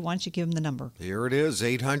 And Dave, why don't you give them the number? Here it is,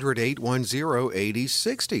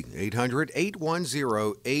 800-810-8060,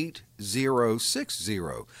 800-810-8060.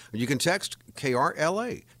 You can text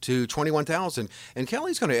KRLA to 21,000. And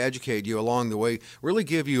Kelly's going to educate you along the way, really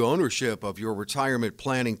give you ownership of your retirement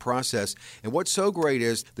planning process. And what's so great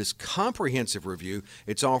is this comprehensive review.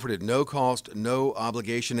 It's offered at no cost, no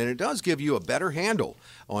obligation, and it does give you a better handle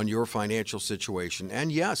on your financial situation.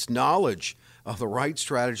 And yes, knowledge of the right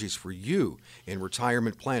strategies for you in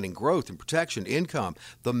retirement planning, growth and protection, income,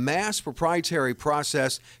 the mass proprietary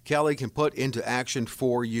process Kelly can put into action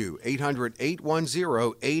for you.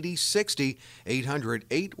 800-810-8060,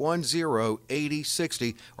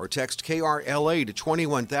 800-810-8060, or text KRLA to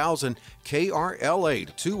 21,000, KRLA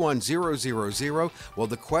to 21000. Well,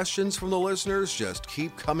 the questions from the listeners just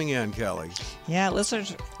keep coming in, Kelly. Yeah,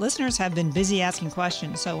 listeners have been busy asking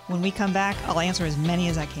questions, so when we come back, I'll answer as many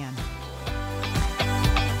as I can.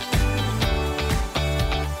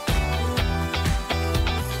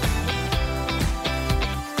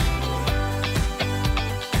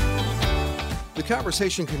 The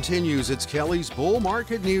conversation continues. It's Kelly's Bull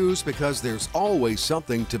Market News because there's always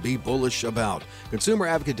something to be bullish about. Consumer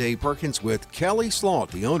Advocate Dave Perkins with Kelly Slaught,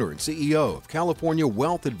 the owner and CEO of California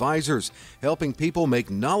Wealth Advisors, helping people make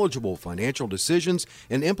knowledgeable financial decisions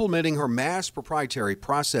and implementing her mass proprietary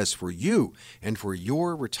process for you and for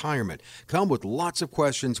your retirement. Come with lots of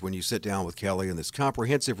questions when you sit down with Kelly, and this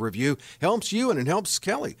comprehensive review helps you and it helps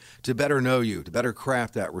Kelly to better know you, to better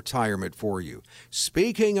craft that retirement for you.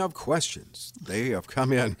 Speaking of questions, they have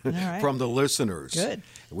come in from the listeners. Good.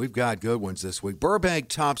 We've got good ones this week. Burbank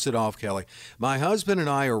tops it off, Kelly. My husband and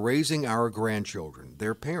I are raising our grandchildren.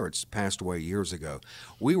 Their parents passed away years ago.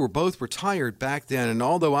 We were both retired back then, and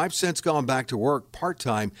although I've since gone back to work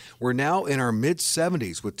part-time, we're now in our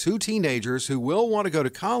mid-70s with 2 teenagers who will want to go to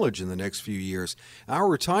college in the next few years. Our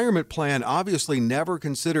retirement plan obviously never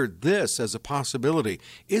considered this as a possibility.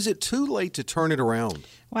 Is it too late to turn it around?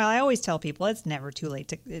 Well, I always tell people it's never too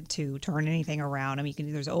late to turn anything around. I mean,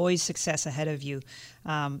 there's always success ahead of you.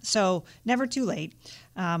 So never too late.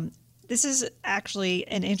 This is actually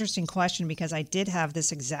an interesting question because I did have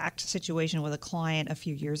this exact situation with a client a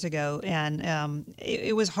few years ago, and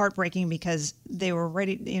it was heartbreaking because they were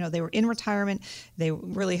ready, they were in retirement. They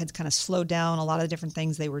really had kind of slowed down a lot of the different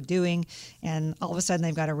things they were doing, and all of a sudden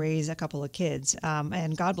they've got to raise a couple of kids,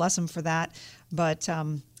 and God bless them for that. But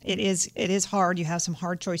it is hard. You have some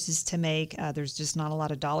hard choices to make. There's just not a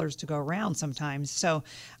lot of dollars to go around sometimes. So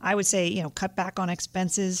I would say, cut back on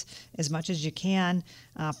expenses as much as you can.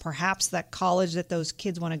 Perhaps that college that those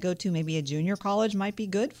kids want to go to, maybe a junior college, might be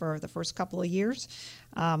good for the first couple of years.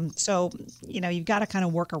 So you've got to kind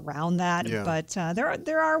of work around that. Yeah. But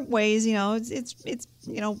there are ways. It's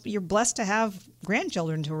you're blessed to have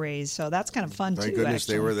grandchildren to raise, so that's kind of fun too. Thank goodness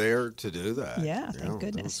actually. they were there to do that. Yeah, thank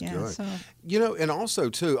goodness. Yeah. Good. So. And also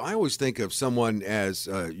too, I always think of someone as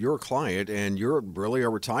your client, and you're really a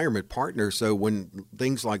retirement partner. So when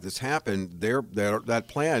things like this happen, that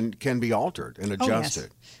plan can be altered and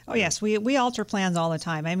adjusted. Oh yes, we alter plans all the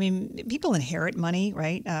time. I mean, people inherit money,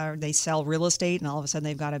 right? They sell real estate, and all of a sudden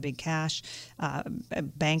they've got a big cash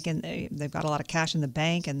bank, and they've got a lot of cash in the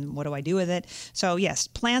bank. And what do I do with it? So yes,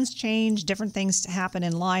 plans change. Different things happen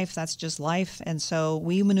in life. That's just life, and so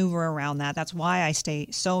we maneuver around that. That's why I stay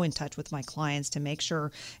so in touch with my clients to make sure,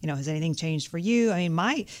 has anything changed for you? I mean,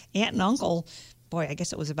 my aunt and uncle, boy, I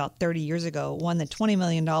guess it was about 30 years ago, won the $20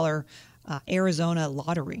 million Arizona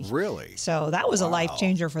lottery. Really? So that was a life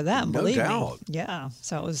changer for them. No believe doubt. me. Yeah.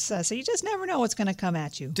 So it was. So you just never know what's going to come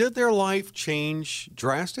at you. Did their life change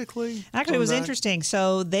drastically? Actually, it was interesting.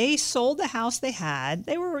 So they sold the house they had.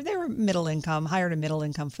 They were middle income, higher to middle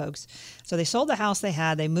income folks. So they sold the house they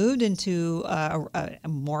had. They moved into a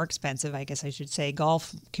more expensive, I guess I should say,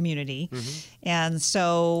 golf community. Mm-hmm. And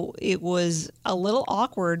so it was a little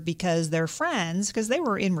awkward because their friends, because they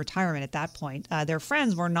were in retirement at that point, their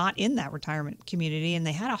friends were not in that retirement community, and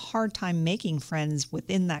they had a hard time making friends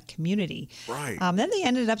within that community. Right. Then they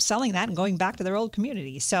ended up selling that and going back to their old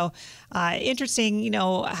community. So interesting,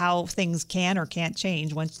 how things can or can't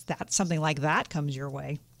change once something like that comes your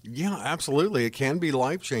way. Yeah, absolutely. It can be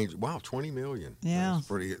life-changing. Wow, $20 million. Yeah. That's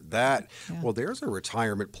pretty. Well, there's a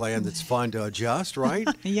retirement plan that's fun to adjust, right?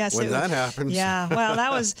 Yes. When that happens. Yeah. Well,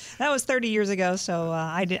 that was 30 years ago, so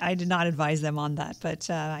I did not advise them on that. But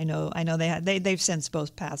I know they've since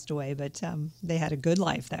both passed away, but they had a good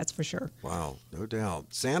life, that's for sure. Wow, no doubt.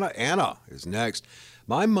 Santa Anna is next.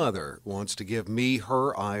 My mother wants to give me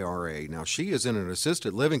her IRA. Now, she is in an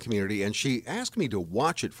assisted living community, and she asked me to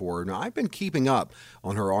watch it for her. Now, I've been keeping up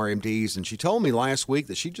on her RMDs, and she told me last week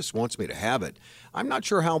that she just wants me to have it. I'm not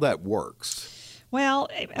sure how that works. Well,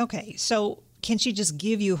 okay, so can she just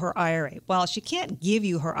give you her IRA? Well, she can't give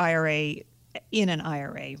you her IRA in an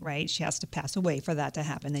IRA, right? She has to pass away for that to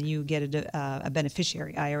happen. Then you get a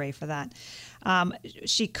beneficiary IRA for that.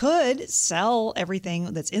 She could sell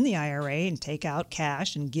everything that's in the IRA and take out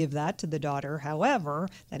cash and give that to the daughter. However,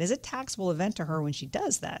 that is a taxable event to her when she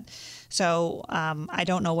does that. So I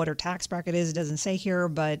don't know what her tax bracket is. It doesn't say here,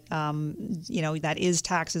 but that is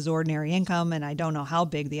taxed as ordinary income, and I don't know how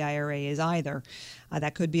big the IRA is either.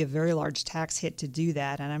 That could be a very large tax hit to do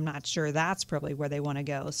that, and I'm not sure that's probably where they want to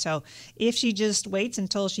go. So if she just waits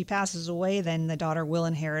until she passes away, then the daughter will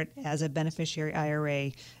inherit as a beneficiary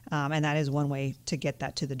IRA, and that is one way to get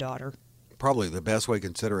that to the daughter. Probably the best way,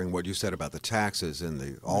 considering what you said about the taxes and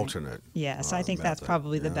the alternate. Yes, I think method. that's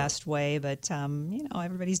probably the best way. But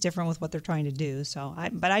everybody's different with what they're trying to do. So,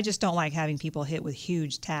 but I just don't like having people hit with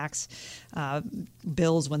huge tax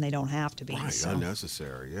bills when they don't have to be. Right, so.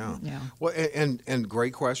 Unnecessary. Yeah. Yeah. Well, and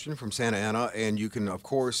great question from Santa Ana. And you can, of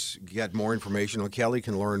course, get more information. Kelly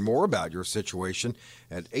can learn more about your situation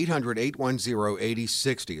at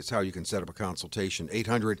 800-810-8060. It's how you can set up a consultation.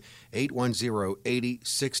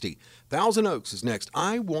 800-810-8060. Thousand Oaks is next.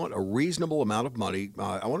 I want a reasonable amount of money.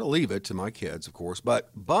 I want to leave it to my kids, of course, but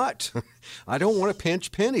I don't want to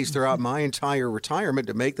pinch pennies throughout my entire retirement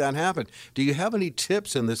to make that happen. Do you have any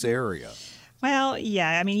tips in this area? Well,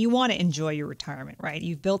 yeah. I mean, you want to enjoy your retirement, right?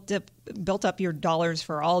 You've built up built up your dollars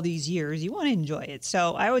for all these years. You want to enjoy it.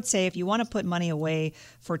 So I would say if you want to put money away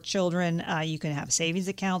for children, you can have savings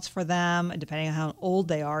accounts for them. Depending on how old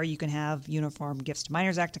they are, you can have Uniform Gifts to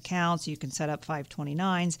Minors Act accounts. You can set up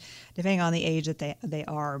 529s, depending on the age that they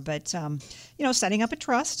are. But setting up a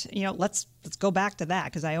trust. Let's go back to that,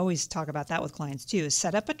 because I always talk about that with clients too. Is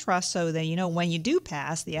set up a trust so that when you do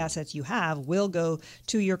pass, the assets you have will go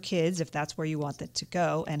to your kids if that's where you want it to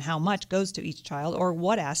go, and how much goes to each child or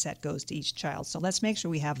what asset goes to each child. So let's make sure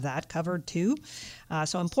we have that covered too.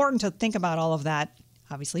 So important to think about all of that,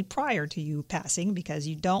 obviously prior to you passing, because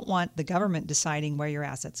you don't want the government deciding where your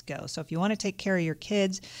assets go. So if you want to take care of your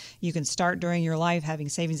kids, you can start during your life having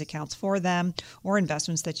savings accounts for them or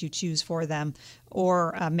investments that you choose for them,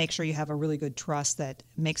 or make sure you have a really good trust that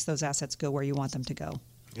makes those assets go where you want them to go.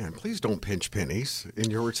 Yeah, and please don't pinch pennies in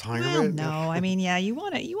your retirement. Well, no, you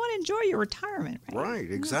want to enjoy your retirement, right?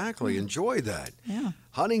 Right, exactly. Enjoy that. Yeah.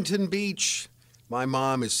 Huntington Beach. My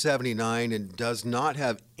mom is 79 and does not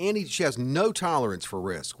have she has no tolerance for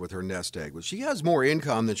risk with her nest egg. But she has more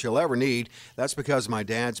income than she'll ever need. That's because of my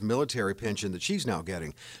dad's military pension that she's now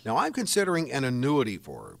getting. Now, I'm considering an annuity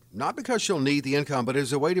for her, not because she'll need the income, but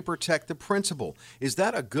as a way to protect the principal. Is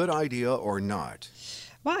that a good idea or not?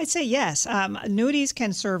 Well, I'd say yes. Annuities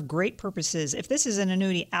can serve great purposes. If this is an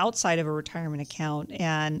annuity outside of a retirement account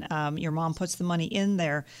and your mom puts the money in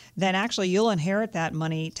there, then actually you'll inherit that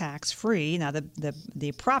money tax-free. Now,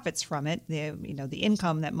 the profits from it, the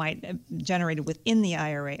income that might generated within the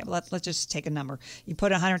IRA. Let's just take a number. You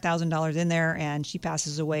put $100,000 in there, and she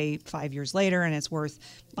passes away 5 years later, and it's worth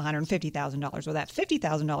 $150,000. Well, that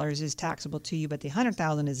 $50,000 is taxable to you, but the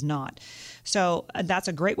 $100,000 is not. So that's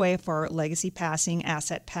a great way for legacy passing,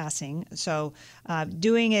 asset passing. So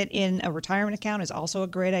doing it in a retirement account is also a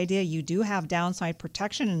great idea. You do have downside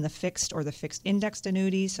protection in the fixed or the fixed indexed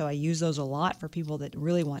annuities. So I use those a lot for people that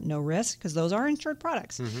really want no risk, because those are insured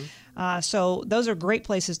products. Mm-hmm. So those are great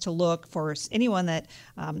places to look for anyone that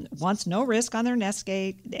wants no risk on their nest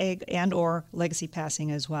egg and or legacy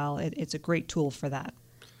passing as well. It's a great tool for that.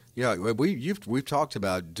 Yeah, we've talked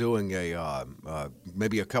about doing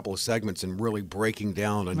maybe a couple of segments and really breaking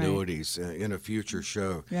down annuities in a future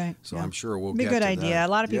show. Right. So yeah. I'm sure we'll be get a good to idea. that.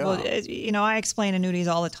 A lot of people, I explain annuities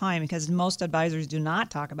all the time because most advisors do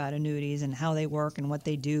not talk about annuities and how they work and what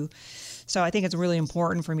they do. So I think it's really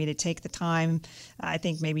important for me to take the time. I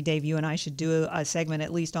think maybe, Dave, you and I should do a segment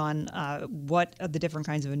at least on what the different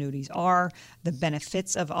kinds of annuities are, the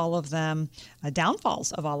benefits of all of them,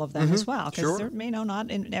 downfalls of all of them as well. Because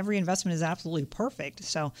not every investment is absolutely perfect.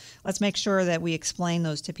 So let's make sure that we explain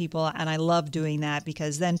those to people. And I love doing that,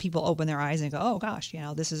 because then people open their eyes and go, oh gosh,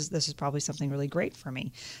 this is probably something really great for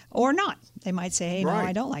me, or not. They might say, hey, no,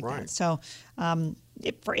 I don't like that. So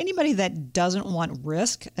for anybody that doesn't want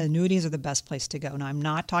risk, annuities are the best place to go. Now, I'm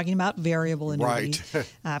not talking about variable annuities.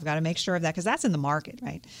 Right. I've got to make sure of that, because that's in the market,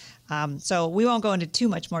 right? So we won't go into too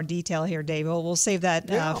much more detail here, Dave. We'll save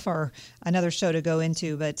that for another show to go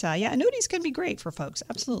into. But annuities can be great for folks.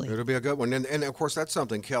 Absolutely. It'll be a good one. And of course, that's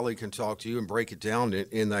something Kelly can talk to you and break it down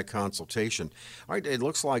in that consultation. All right, it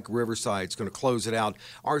looks like Riverside's going to close it out.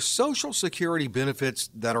 Are Social Security benefits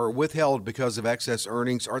that are withheld because of excess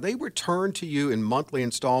earnings, are they returned to you in monthly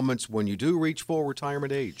installments when you do reach full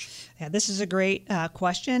retirement age? Yeah, this is a great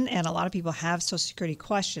question, and a lot of people have Social Security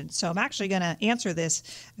questions. So I'm actually going to answer this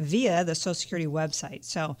via the Social Security website.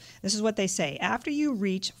 So this is what they say. After you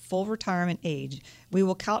reach full retirement age, we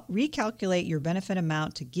will recalculate your benefit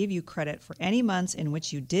amount to give you credit for any months in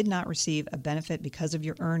which you did not receive a benefit because of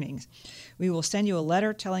your earnings. We will send you a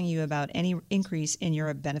letter telling you about any increase in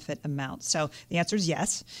your benefit amount. So the answer is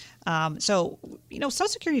yes.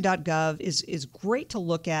 SocialSecurity.gov is great to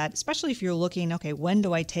look at, especially if you're looking, okay, when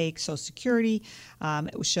do I take Social Security?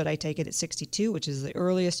 Should I take it at 62, which is the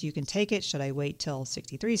earliest you can take it? Should I wait till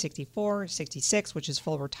 63, 64, 66, which is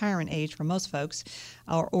full retirement age for most folks?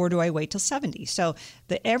 Or do I wait till 70? So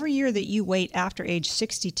every year that you wait after age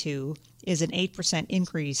 62 is an 8%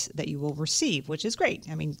 increase that you will receive, which is great.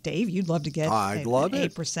 I mean, Dave, you'd love to get I'd love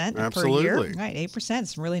 8% Absolutely. per year. Right, 8%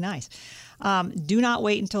 is really nice. Do not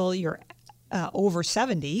wait until you're over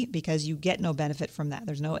 70, because you get no benefit from that.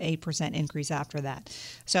 There's no 8% increase after that.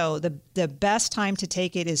 So the best time to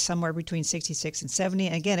take it is somewhere between 66 and 70.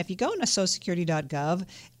 And again, if you go into socialsecurity.gov,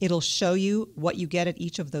 it'll show you what you get at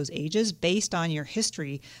each of those ages based on your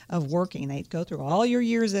history of working. They go through all your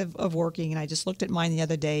years of working. And I just looked at mine the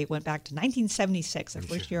other day. It went back to 1976, the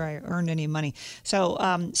first year I earned any money. So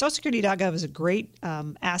socialsecurity.gov is a great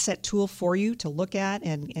asset tool for you to look at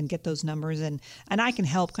and get those numbers. And I can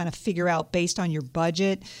help kind of figure out, based on your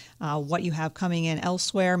budget, what you have coming in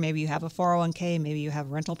elsewhere. Maybe you have a 401k, maybe you have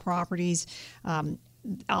rental properties.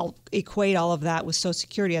 I'll equate all of that with Social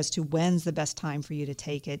Security as to when's the best time for you to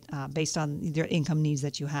take it based on the income needs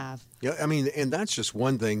that you have. Yeah, I mean, and that's just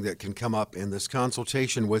one thing that can come up in this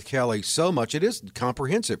consultation with Kelly so much. It is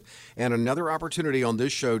comprehensive. And another opportunity on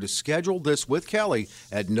this show to schedule this with Kelly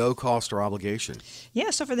at no cost or obligation. Yeah,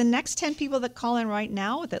 so for the next 10 people that call in right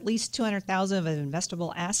now with at least $200,000 of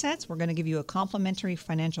investable assets, we're going to give you a complimentary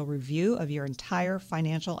financial review of your entire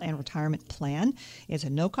financial and retirement plan. It's a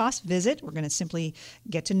no-cost visit. We're going to simply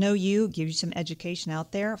get to know you, give you some education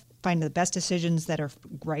out there, find the best decisions that are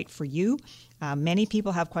right for you. Many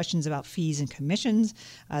people have questions about fees and commissions.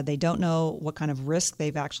 They don't know what kind of risk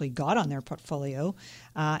they've actually got on their portfolio,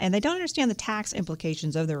 and they don't understand the tax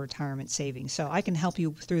implications of their retirement savings. So I can help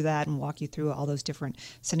you through that and walk you through all those different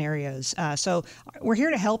scenarios. So we're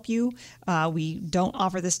here to help you. We don't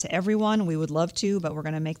offer this to everyone. We would love to, but we're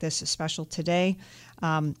going to make this a special today.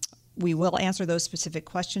 We will answer those specific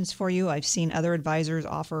questions for you. I've seen other advisors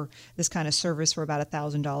offer this kind of service for about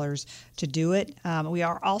 $1,000 to do it. We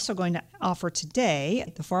are also going to offer today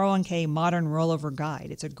the 401k Modern Rollover Guide.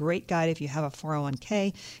 It's a great guide if you have a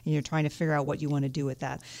 401k and you're trying to figure out what you want to do with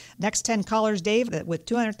that. Next 10 callers, Dave, with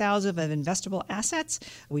 $200,000 of investable assets.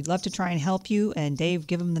 We'd love to try and help you. And Dave,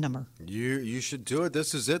 give them the number. You should do it.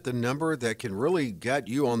 This is it, the number that can really get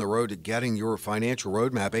you on the road to getting your financial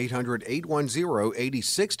roadmap.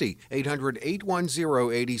 800-810-8060.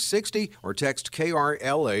 800-810-8060 or text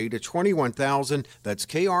KRLA to 21,000. That's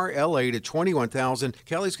KRLA to 21,000.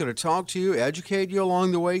 Kelly's going to talk to you, educate you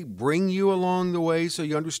along the way, bring you along the way so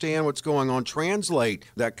you understand what's going on, translate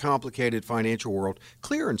that complicated financial world.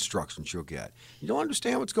 Clear instructions you'll get. You'll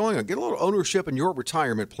understand what's going on. Get a little ownership in your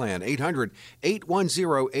retirement plan.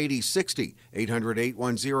 800-810-8060.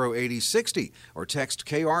 800-810-8060 or text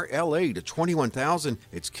KRLA to 21,000.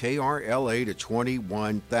 It's KRLA to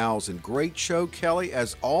 21,000. Great show, Kelly,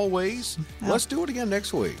 as always. Let's do it again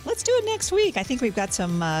next week. Let's do it next week. I think we've got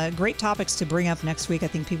some great topics to bring up next week. I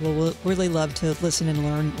think people will really love to listen and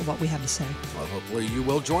learn what we have to say. Well, hopefully you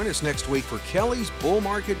will join us next week for Kelly's Bull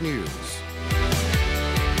Market News.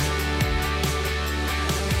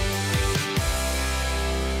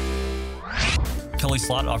 Kelly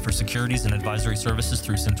Slott offers securities and advisory services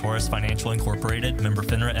through Centaurus Financial Incorporated, member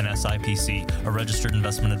FINRA and SIPC, a registered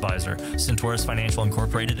investment advisor. Centaurus Financial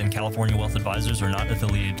Incorporated and California Wealth Advisors are not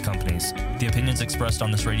affiliated companies. The opinions expressed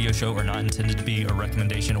on this radio show are not intended to be a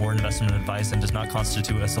recommendation or investment advice and does not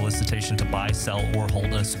constitute a solicitation to buy, sell, or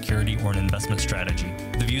hold a security or an investment strategy.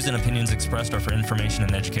 The views and opinions expressed are for information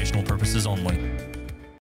and educational purposes only.